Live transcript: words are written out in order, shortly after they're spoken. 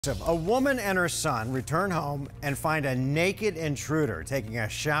A woman and her son return home and find a naked intruder taking a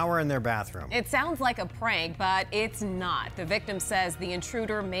shower in their bathroom. It sounds like a prank, but it's not. The victim says the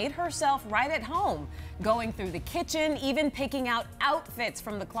intruder made herself right at home, going through the kitchen, even picking out outfits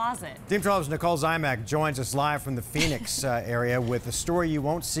from the closet. Team 12's Nicole Zymak joins us live from the Phoenix area with a story you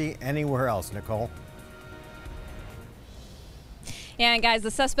won't see anywhere else. Nicole. Yeah, and guys, the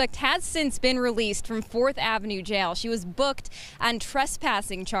suspect has since been released from 4th Avenue Jail. She was booked on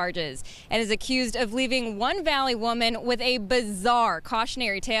trespassing charges and is accused of leaving one Valley woman with a bizarre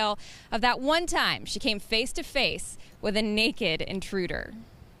cautionary tale of that one time she came face to face with a naked intruder.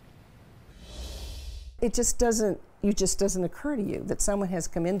 It just doesn't occur to you that someone has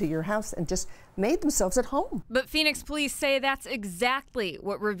come into your house and just made themselves at home. But Phoenix police say that's exactly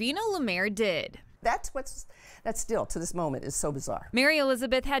what Ravina Lemaire did. That still, to this moment, is so bizarre. Mary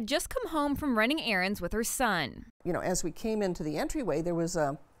Elizabeth had just come home from running errands with her son. You know, as we came into the entryway, there was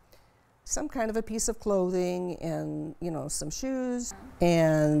some kind of a piece of clothing and, some shoes.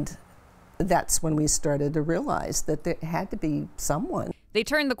 And that's when we started to realize that there had to be someone. They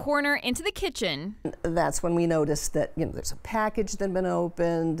turned the corner into the kitchen. That's when we noticed that, there's a package that had been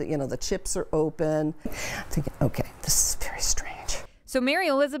opened, the chips are open. I'm thinking, okay, this is very strange. So Mary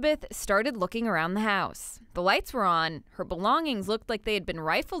Elizabeth started looking around the house. The lights were on, her belongings looked like they had been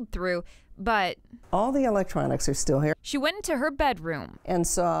rifled through, but all the electronics are still here. She went into her bedroom and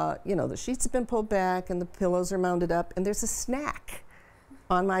saw, the sheets have been pulled back and the pillows are mounted up and there's a snack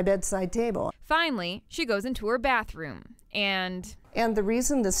on my bedside table. Finally, she goes into her bathroom and the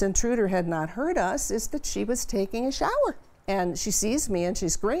reason this intruder had not heard us is that she was taking a shower. And she sees me and she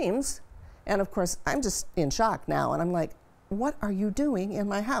screams. And of course, I'm just in shock now. And I'm like, what are you doing in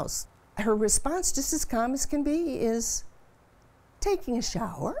my house? Her response, just as calm as can be, is taking a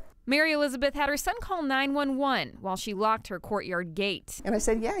shower. Mary Elizabeth had her son call 911 while she locked her courtyard gate. And I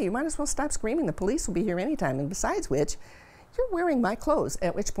said, yeah, you might as well stop screaming. The police will be here anytime. And besides which, you're wearing my clothes.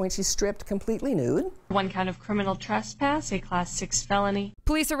 At which point she's stripped completely nude. One count of criminal trespass, a class 6 felony.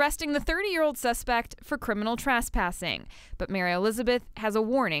 Police arresting the 30-year-old suspect for criminal trespassing. But Mary Elizabeth has a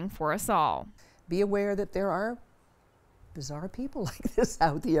warning for us all. Be aware that there are bizarre people like this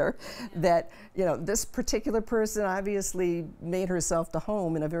out there, that, this particular person obviously made herself to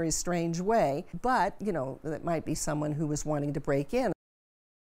home in a very strange way, but, that might be someone who was wanting to break in.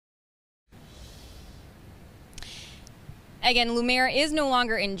 Again, Lemaire is no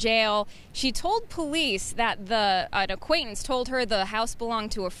longer in jail. She told police that an acquaintance told her the house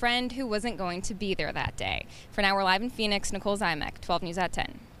belonged to a friend who wasn't going to be there that day. For now, we're live in Phoenix. Nicole Zymak, 12 News at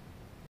 10.